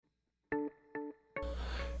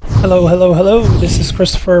Hello, hello, hello. This is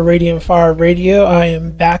Christopher Radiant Fire Radio. I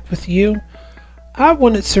am back with you. I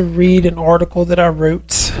wanted to read an article that I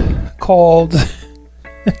wrote called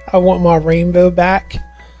I Want My Rainbow Back,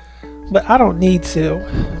 but I don't need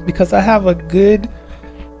to because I have a good,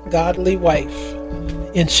 godly wife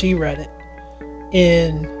and she read it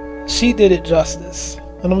and she did it justice.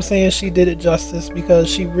 And I'm saying she did it justice because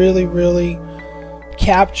she really, really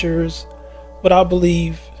captures what I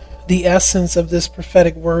believe the essence of this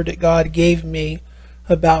prophetic word that God gave me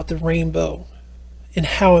about the rainbow and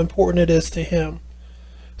how important it is to him.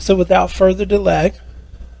 So without further delay,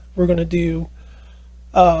 we're going to do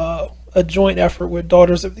a joint effort with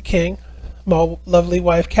Daughters of the King, my lovely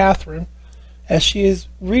wife Catherine, as she is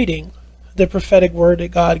reading the prophetic word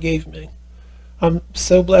that God gave me. I'm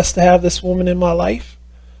so blessed to have this woman in my life.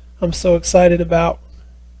 I'm so excited about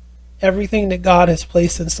everything that God has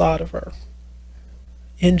placed inside of her.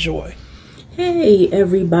 Enjoy. Hey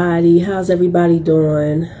everybody, how's everybody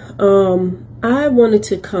doing? I wanted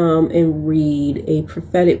to come and read a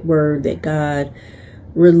prophetic word that God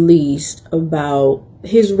released about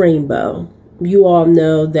his rainbow. You all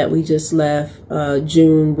know that we just left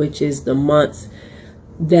June, which is the month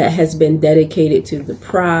that has been dedicated to the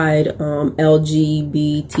Pride LGBTQ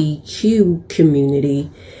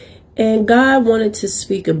community. And God wanted to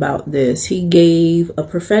speak about this. He gave a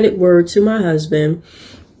prophetic word to my husband.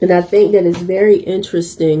 And I think that it's very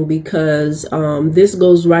interesting because this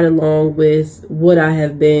goes right along with what I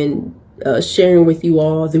have been sharing with you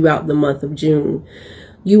all throughout the month of June.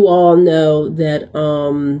 You all know that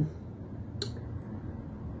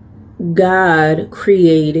God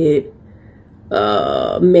created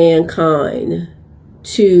mankind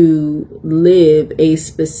to live a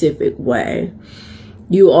specific way.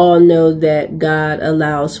 You all know that God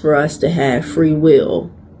allows for us to have free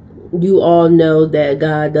will. You all know that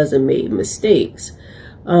God doesn't make mistakes.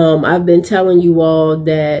 I've been telling you all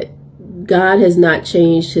that God has not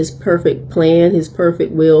changed his perfect plan, his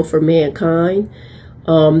perfect will for mankind.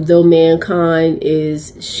 Though mankind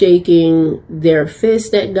is shaking their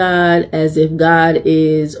fist at God as if God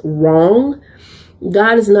is wrong,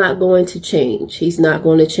 God is not going to change. He's not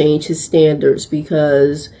going to change his standards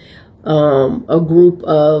because a group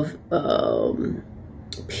of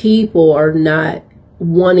people are not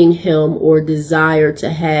wanting him or desire to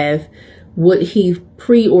have what he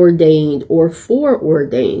preordained or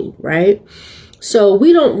foreordained, right? So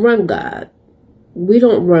we don't run God. We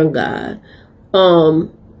don't run God.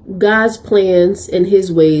 God's plans and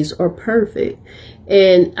his ways are perfect.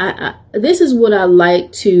 And this is what I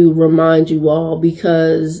like to remind you all,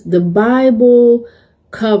 because the Bible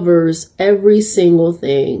covers every single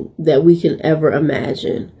thing that we can ever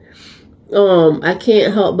imagine. I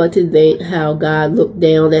can't help but to think how God looked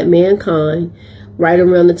down at mankind right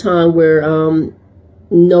around the time where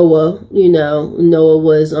Noah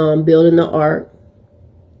was building the ark.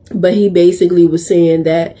 But he basically was saying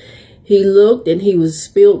that he looked and he was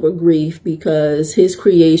filled with grief because his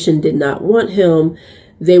creation did not want him.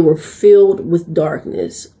 They were filled with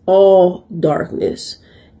darkness, all darkness.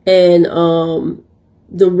 And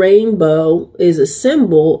the rainbow is a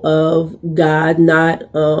symbol of God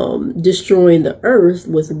not destroying the earth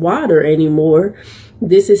with water anymore.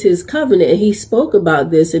 This is his covenant. And he spoke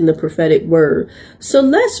about this in the prophetic word. So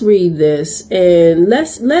let's read this and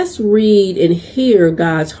let's read and hear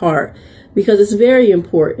God's heart, because it's very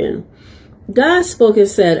important. God spoke and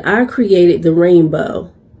said, I created the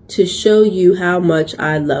rainbow to show you how much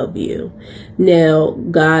I love you. Now,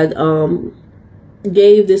 God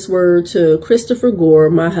gave this word to Christopher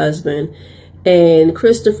Gore, my husband, and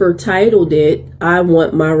Christopher titled it, I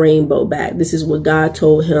Want My Rainbow Back. This is what God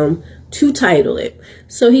told him to title it.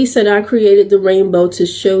 So he said, I created the rainbow to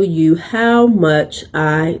show you how much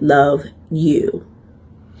I love you.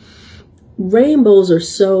 Rainbows are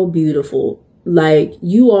so beautiful. Like,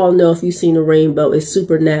 you all know, if you've seen a rainbow, it's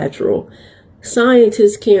supernatural.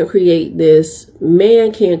 Scientists can't create this.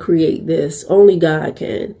 Man can't create this. Only God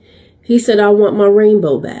can. He said, I want my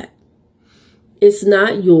rainbow back. It's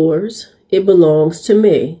not yours. It belongs to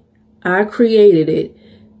me. I created it.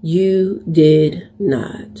 You did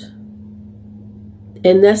not.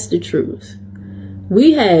 And that's the truth.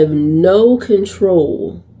 We have no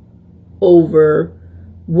control over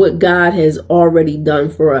what God has already done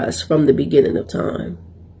for us from the beginning of time.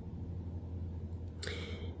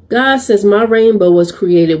 God says, my rainbow was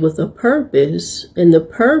created with a purpose, and the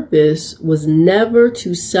purpose was never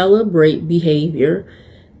to celebrate behavior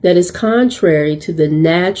that is contrary to the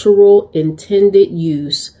natural intended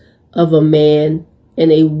use of a man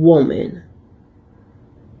and a woman.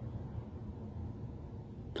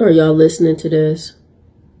 Are y'all listening to this?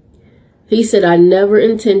 He said, I never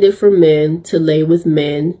intended for men to lay with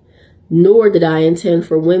men, nor did I intend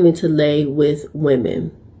for women to lay with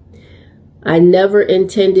women. I never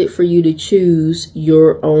intended for you to choose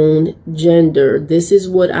your own gender. This is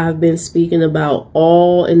what I've been speaking about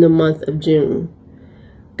all in the month of June.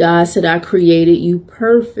 God said, I created you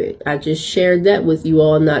perfect. I just shared that with you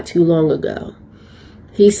all not too long ago.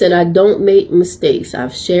 He said, I don't make mistakes.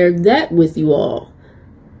 I've shared that with you all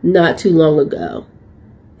not too long ago.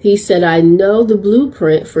 He said, I know the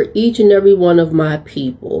blueprint for each and every one of my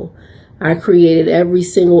people. I created every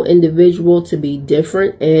single individual to be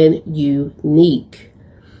different and unique.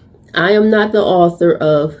 I am not the author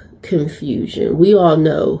of confusion. We all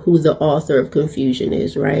know who the author of confusion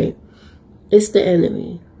is, right? It's the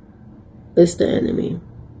enemy. It's the enemy.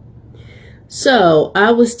 So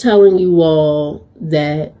I was telling you all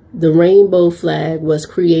that the rainbow flag was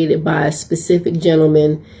created by a specific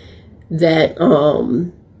gentleman that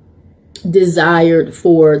desired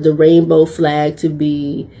for the rainbow flag to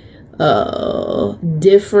be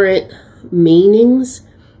different meanings,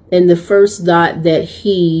 and the first dot that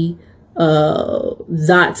he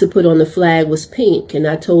thought to put on the flag was pink. And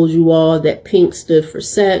I told you all that pink stood for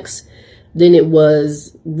sex, then it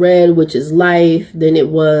was red, which is life, then it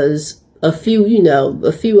was a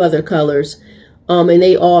few other colors, and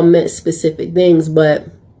they all meant specific things, but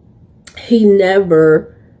he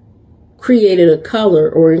never created a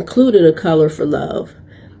color or included a color for love.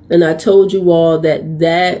 And I told you all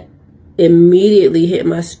that immediately hit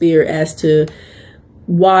my spirit as to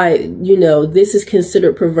why, this is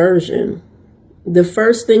considered perversion. The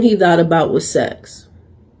first thing he thought about was sex.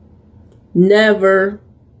 Never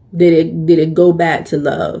did it go back to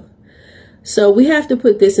love. So we have to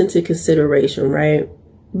put this into consideration, right?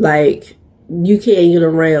 Like, you can't get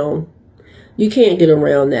around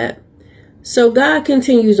that. So God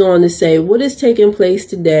continues on to say, what is taking place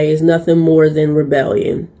today is nothing more than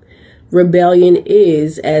rebellion. Rebellion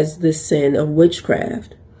is as the sin of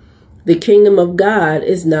witchcraft. The kingdom of God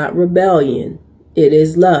is not rebellion. It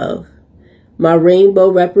is love. My rainbow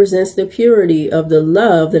represents the purity of the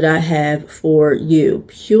love that I have for you.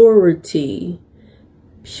 Purity.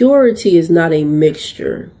 Purity is not a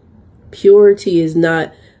mixture. Purity is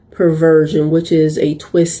not perversion, which is a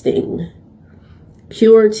twisting.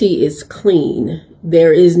 Purity is clean.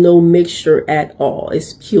 There is no mixture at all.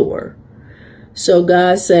 It's pure. So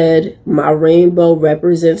God said, my rainbow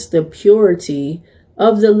represents the purity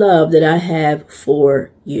of the love that I have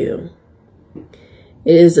for you.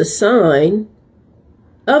 It is a sign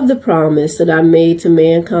of the promise that I made to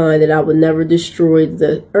mankind that I would never destroy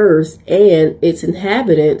the earth and its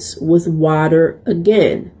inhabitants with water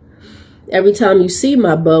again. Every time you see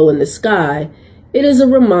my bow in the sky, it is a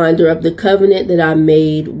reminder of the covenant that I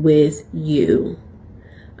made with you.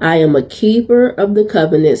 I am a keeper of the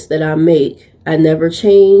covenants that I make. I never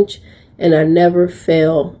change, and I never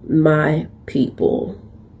fail my people.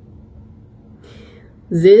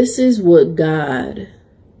 This is what God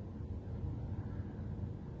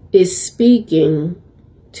is speaking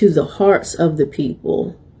to the hearts of the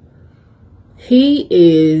people. He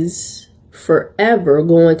is forever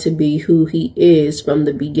going to be who he is from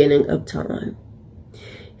the beginning of time.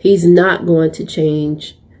 He's not going to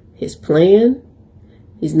change his plan.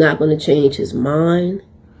 He's not going to change his mind.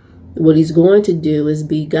 What he's going to do is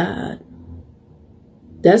be God.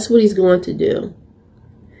 That's what he's going to do.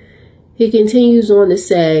 He continues on to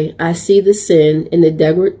say, I see the sin and the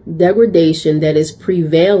degradation that is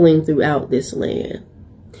prevailing throughout this land.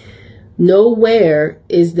 Nowhere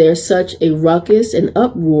is there such a ruckus and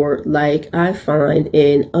uproar like I find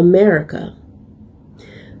in America.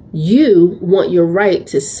 You want your right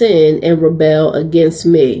to sin and rebel against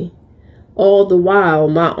me. All the while,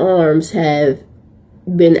 my arms have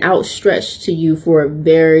been outstretched to you for a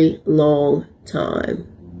very long time.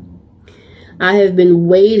 I have been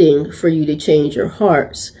waiting for you to change your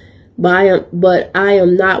hearts, but I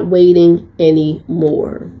am not waiting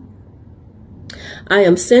anymore. I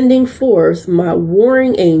am sending forth my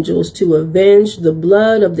warring angels to avenge the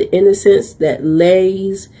blood of the innocents that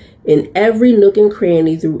lays in every nook and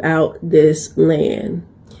cranny throughout this land.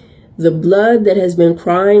 The blood that has been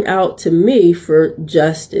crying out to me for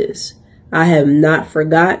justice. I have not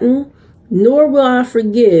forgotten, nor will I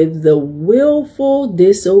forgive the willful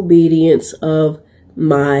disobedience of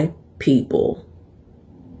my people.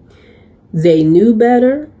 They knew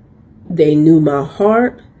better. They knew my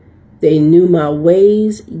heart. They knew my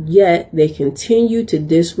ways, yet they continue to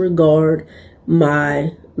disregard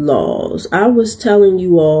my laws. I was telling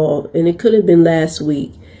you all, and it could have been last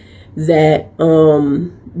week, that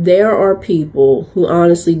there are people who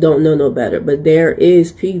honestly don't know no better, but there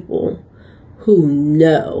is people who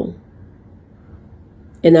know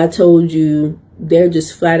And I told you they're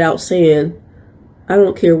just flat out saying, I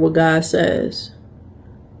don't care what God says.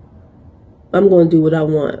 I'm going to do what I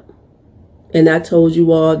want. And I told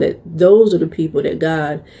you all that those are the people that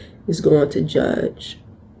God is going to judge.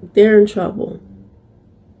 They're in trouble.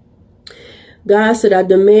 God said, I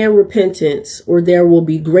demand repentance, or there will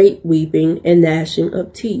be great weeping and gnashing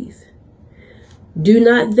of teeth. Do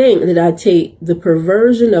not think that I take the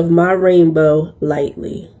perversion of my rainbow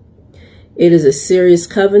lightly. It is a serious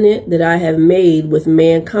covenant that I have made with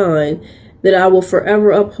mankind that I will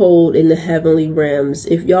forever uphold in the heavenly realms.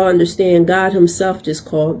 If y'all understand, God himself just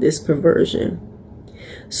called this perversion.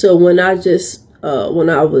 So when I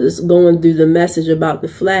was going through the message about the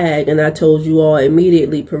flag, and I told you all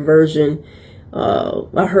immediately perversion,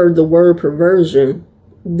 I heard the word perversion.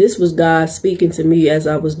 This was God speaking to me as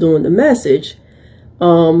I was doing the message,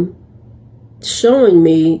 showing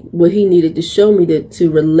me what he needed to show me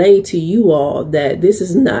to relay to you all that this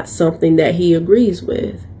is not something that he agrees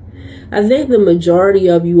with. I think the majority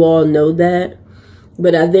of you all know that,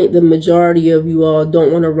 but I think the majority of you all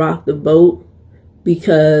don't want to rock the boat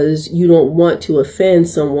because you don't want to offend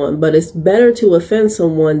someone. But it's better to offend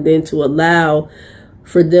someone than to allow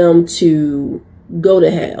for them to go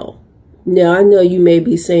to hell. Now, I know you may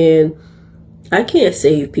be saying, I can't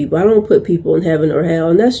save people. I don't put people in heaven or hell.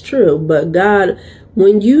 And that's true. But God,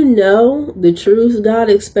 when you know the truth, God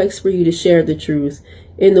expects for you to share the truth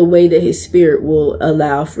in the way that his spirit will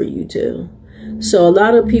allow for you to. So a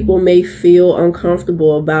lot of people may feel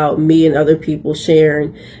uncomfortable about me and other people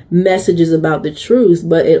sharing messages about the truth,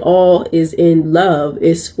 but it all is in love.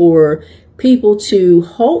 It's for people to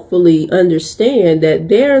hopefully understand that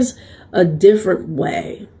there's a different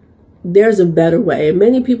way. There's a better way. And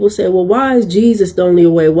many people say, well, why is Jesus the only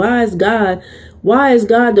way? Why is God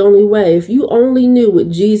the only way? If you only knew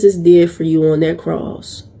what Jesus did for you on that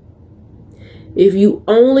cross, if you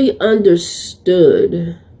only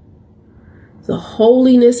understood the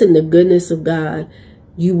holiness and the goodness of God,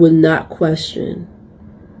 you would not question.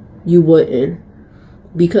 You wouldn't.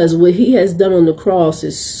 Because what he has done on the cross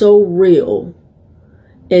is so real,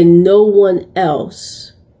 and no one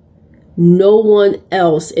else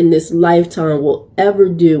in this lifetime will ever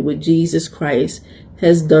do what Jesus Christ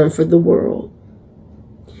has done for the world.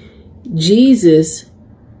 Jesus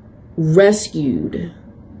rescued,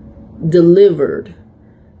 delivered,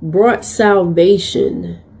 brought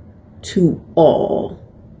salvation to all.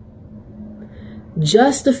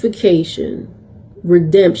 Justification,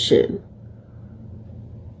 redemption,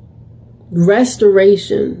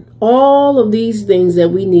 restoration, all of these things that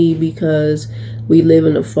we need because we live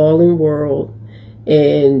in a fallen world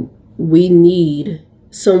and we need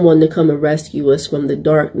someone to come and rescue us from the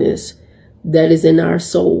darkness that is in our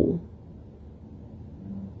soul.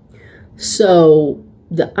 So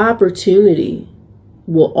the opportunity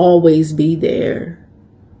will always be there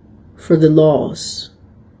for the lost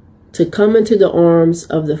to come into the arms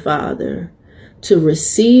of the Father, to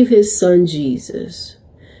receive his son Jesus.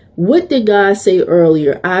 What did God say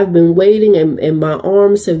earlier? I've been waiting and my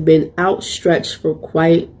arms have been outstretched for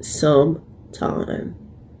quite some time.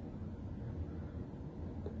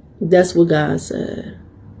 That's what God said.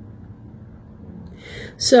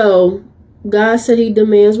 So God said he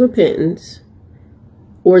demands repentance,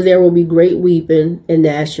 or there will be great weeping and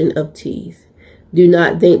gnashing of teeth. Do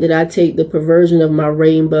not think that I take the perversion of my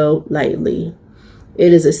rainbow lightly.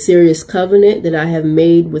 It is a serious covenant that I have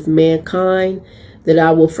made with mankind that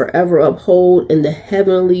I will forever uphold in the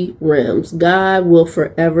heavenly realms. God will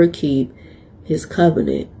forever keep his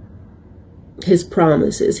covenant, his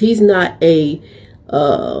promises. He's not a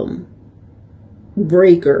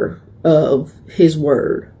breaker of his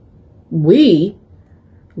word. We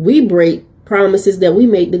break promises that we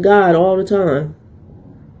make to God all the time.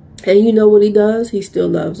 And you know what he does? He still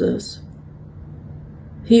loves us.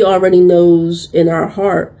 He already knows in our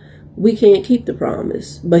heart we can't keep the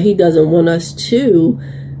promise, but he doesn't want us to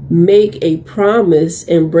make a promise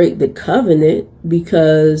and break the covenant,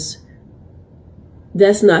 because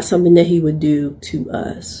that's not something that he would do to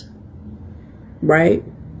us. Right?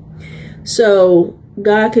 So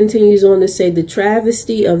God continues on to say the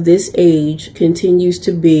travesty of this age continues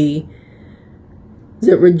to be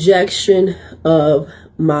the rejection of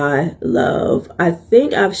my love. I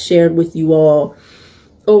think I've shared with you all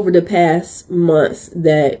over the past month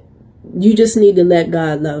that you just need to let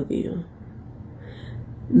God love you.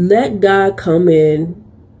 Let God come in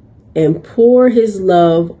and pour his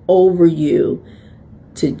love over you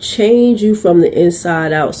to change you from the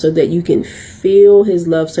inside out so that you can feel his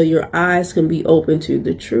love, so your eyes can be open to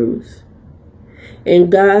the truth.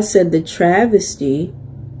 And God said the travesty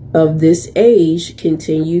of this age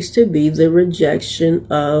continues to be the rejection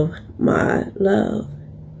of my love.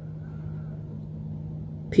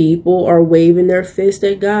 People are waving their fist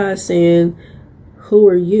at God saying, who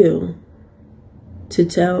are you to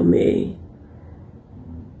tell me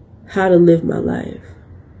how to live my life?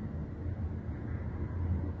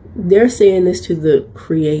 They're saying this to the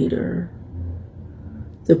Creator,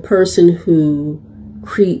 the person who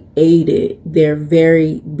created their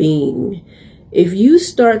very being. If you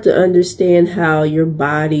start to understand how your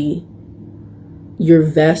body, your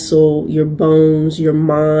vessel, your bones, your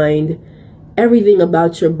mind, everything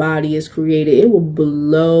about your body is created, it will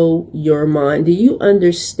blow your mind. Do you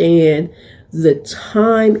understand the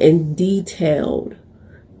time and details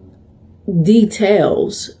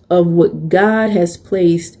of what God has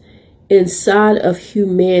placed inside of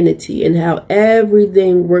humanity and how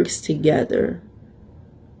everything works together?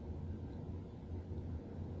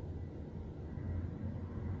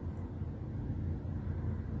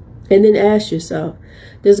 And then ask yourself,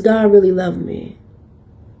 does God really love me?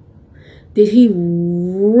 Did he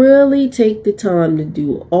really take the time to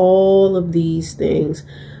do all of these things,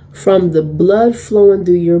 from the blood flowing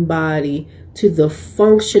through your body to the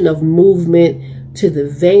function of movement, to the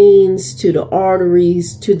veins, to the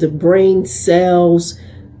arteries, to the brain cells,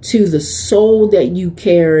 to the soul that you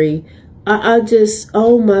carry? I just,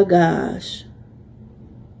 oh my gosh.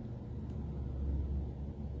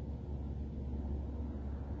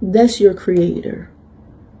 That's your Creator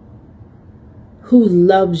who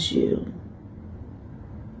loves you,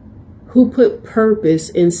 who put purpose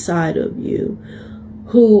inside of you,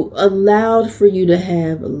 who allowed for you to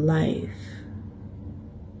have life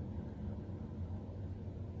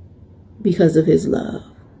because of his love.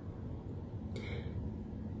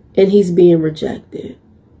 And he's being rejected.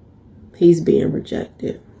 He's being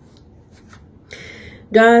rejected.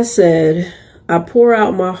 God said, I pour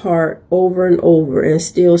out my heart over and over, and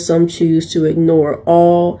still some choose to ignore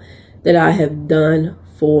all that I have done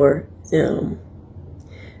for them.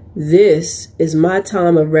 This is my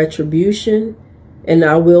time of retribution, and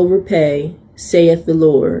I will repay, saith the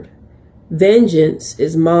Lord. Vengeance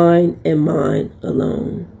is mine and mine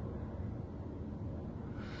alone.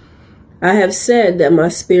 I have said that my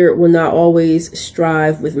spirit will not always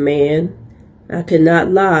strive with man. I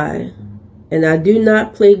cannot lie, and I do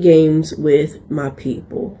not play games with my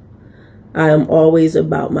people. I am always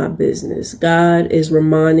about my business. God is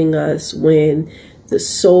reminding us when the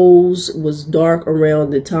souls was dark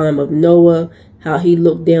around the time of Noah, how he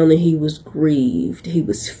looked down and he was grieved. He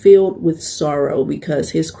was filled with sorrow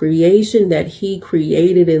because his creation that he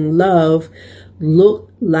created in love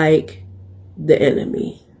looked like the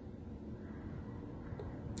enemy.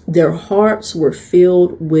 Their hearts were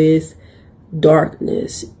filled with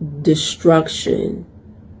darkness, destruction,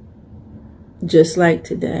 just like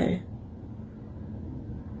today.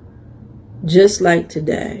 Just like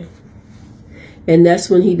today. And that's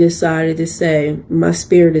when he decided to say, my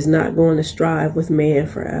spirit is not going to strive with man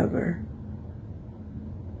forever.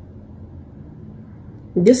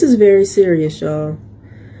 This is very serious, y'all.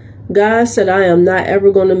 God said, I am not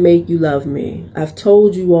ever going to make you love me. I've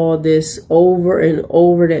told you all this over and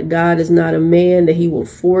over, that God is not a man that he will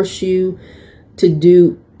force you to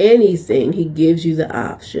do anything. He gives you the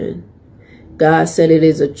option. God said it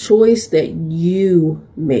is a choice that you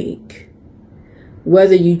make.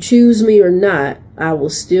 Whether you choose me or not, I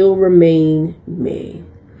will still remain me.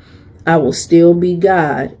 I will still be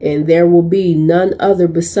God, and there will be none other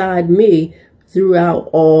beside me throughout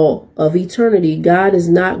all of eternity. God is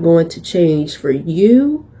not going to change for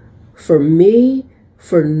you, for me,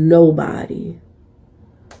 for nobody.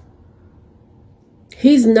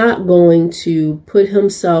 He's not going to put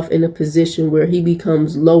himself in a position where he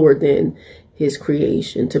becomes lower than his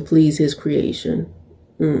creation to please his creation.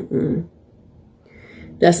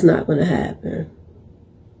 That's not going to happen.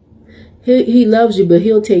 He loves you, but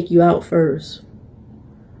he'll take you out first.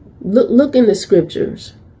 Look in the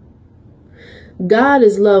scriptures. God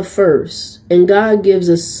is love first, and God gives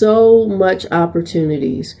us so much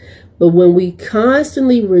opportunities. But when we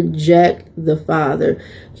constantly reject the Father,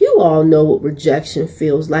 you all know what rejection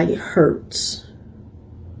feels like. It hurts.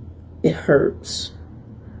 It hurts.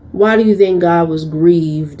 Why do you think God was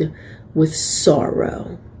grieved with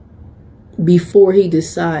sorrow before he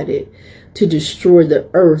decided to destroy the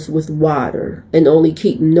earth with water and only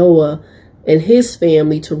keep Noah and his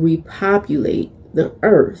family to repopulate the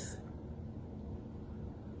earth?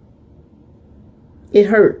 It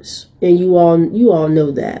hurts, and you all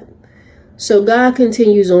know that. So God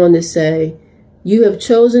continues on to say, you have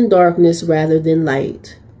chosen darkness rather than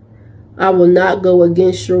light. I will not go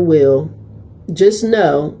against your will. Just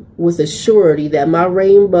know with a surety that my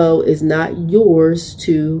rainbow is not yours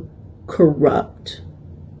to corrupt.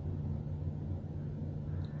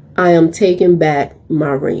 I am taking back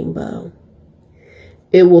my rainbow.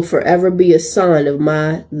 It will forever be a sign of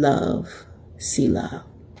my love. Selah.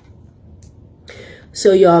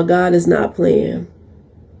 So y'all, God is not playing.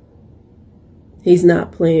 He's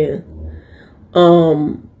not playing.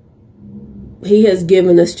 He has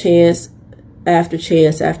given us chance after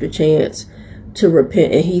chance after chance to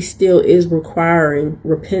repent, and he still is requiring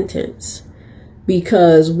repentance.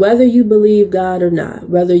 Because whether you believe God or not,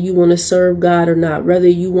 whether you want to serve God or not, whether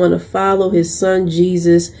you want to follow his son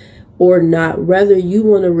Jesus or not, whether you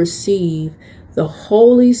want to receive the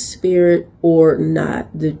Holy Spirit or not,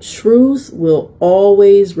 the truth will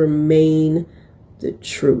always remain the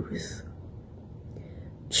truth.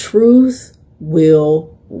 Truth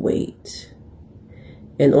will wait.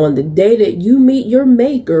 And on the day that you meet your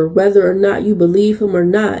maker, whether or not you believe him or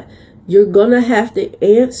not, you're going to have to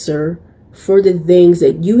answer for the things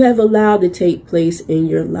that you have allowed to take place in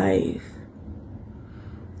your life.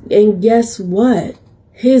 And guess what?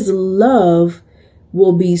 His love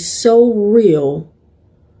will be so real.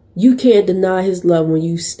 You can't deny his love when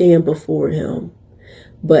you stand before him.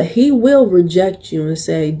 But he will reject you and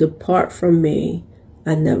say, "Depart from me.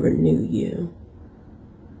 I never knew you."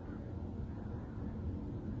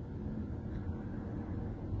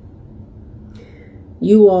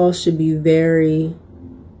 You all should be very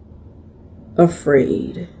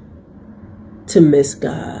afraid to miss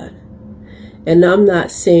God. And I'm not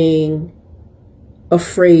saying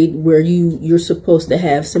afraid where you're supposed to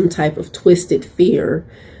have some type of twisted fear.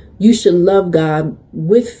 You should love God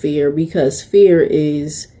with fear, because fear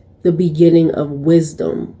is the beginning of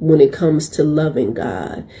wisdom when it comes to loving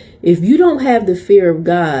God. If you don't have the fear of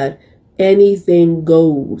God, anything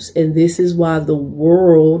goes. And this is why the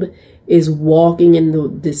world is walking in the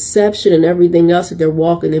deception and everything else that they're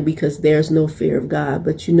walking in, because there's no fear of God.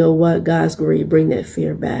 But you know what? God's going to bring that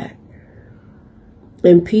fear back.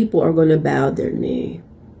 And people are going to bow their knee.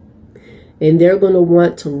 And they're going to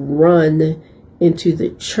want to run into the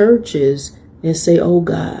churches and say, "Oh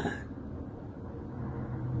God,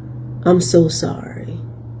 I'm so sorry.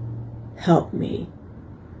 Help me."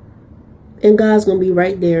 And God's going to be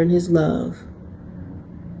right there in his love.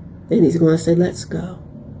 And he's going to say, "Let's go.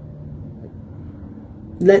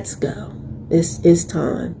 Let's go. It's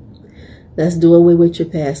time. Let's do away with your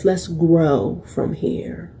past. Let's grow from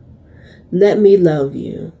here. Let me love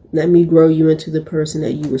you. Let me grow you into the person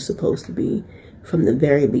that you were supposed to be from the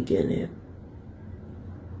very beginning."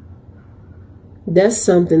 That's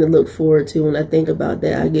something to look forward to. When I think about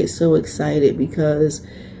that, I get so excited, because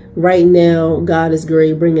right now God is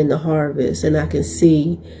great bringing the harvest, and I can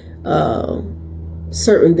see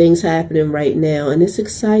certain things happening right now, and it's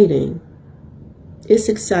exciting. It's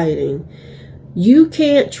exciting. You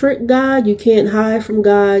can't trick God. You can't hide from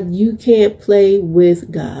God. You can't play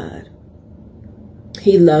with God.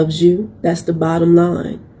 He loves you. That's the bottom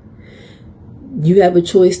line. You have a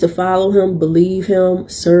choice to follow him, believe him,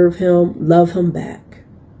 serve him, love him back.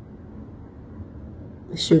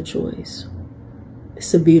 It's your choice.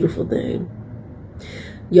 It's a beautiful thing.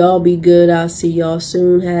 Y'all be good. I'll see y'all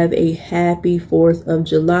soon. Have a happy 4th of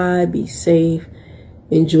July. Be safe.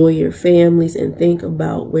 Enjoy your families, and think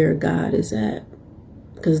about where God is at,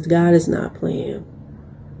 because God is not playing.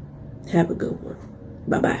 Have a good one.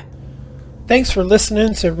 Bye-bye. Thanks for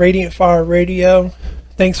listening to Radiant Fire Radio.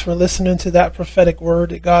 Thanks for listening to that prophetic word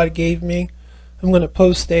that God gave me. I'm going to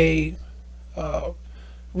post a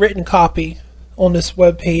written copy on this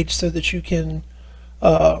webpage so that you can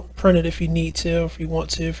print it if you need to, if you want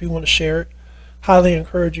to share it. Highly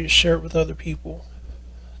encourage you to share it with other people.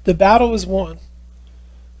 The battle is won.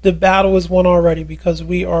 The battle is won already, because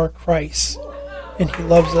we are Christ and he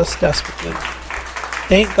loves us desperately.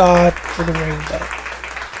 Thank God for the rainbow.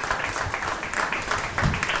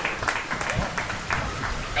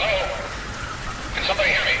 Hello? Can somebody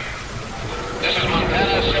hear me? This is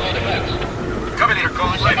Montana Civil Defense. Cover leader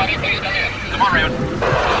calling Raven. Somebody please come in. Come on, Raven.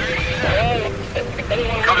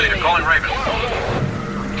 Cover leader calling Raven.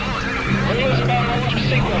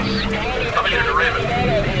 Cover leader to Raven.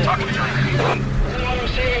 Talk to me, Raven.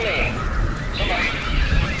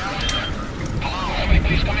 Somebody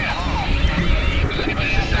please come in. Is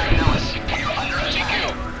anybody out there? Alice, you under CQ.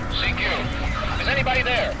 Is anybody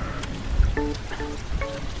there?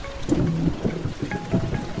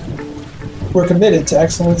 We're committed to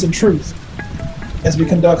excellence and truth as we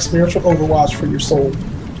conduct spiritual overwatch for your soul.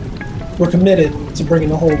 We're committed to bringing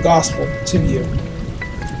the whole gospel to you.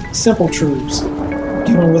 Simple truths,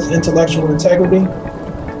 given with intellectual integrity,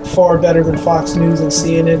 far better than Fox News and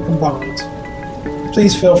CNN combined.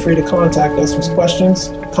 Please feel free to contact us with questions,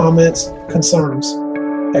 comments, concerns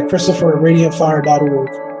at Christopher@radiantfire.org.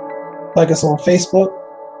 Like us on Facebook,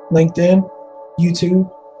 LinkedIn, YouTube,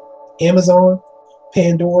 Amazon,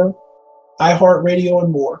 Pandora, iHeartRadio,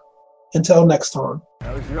 and more. Until next time.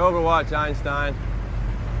 That was your Overwatch, Einstein.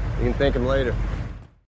 You can thank him later.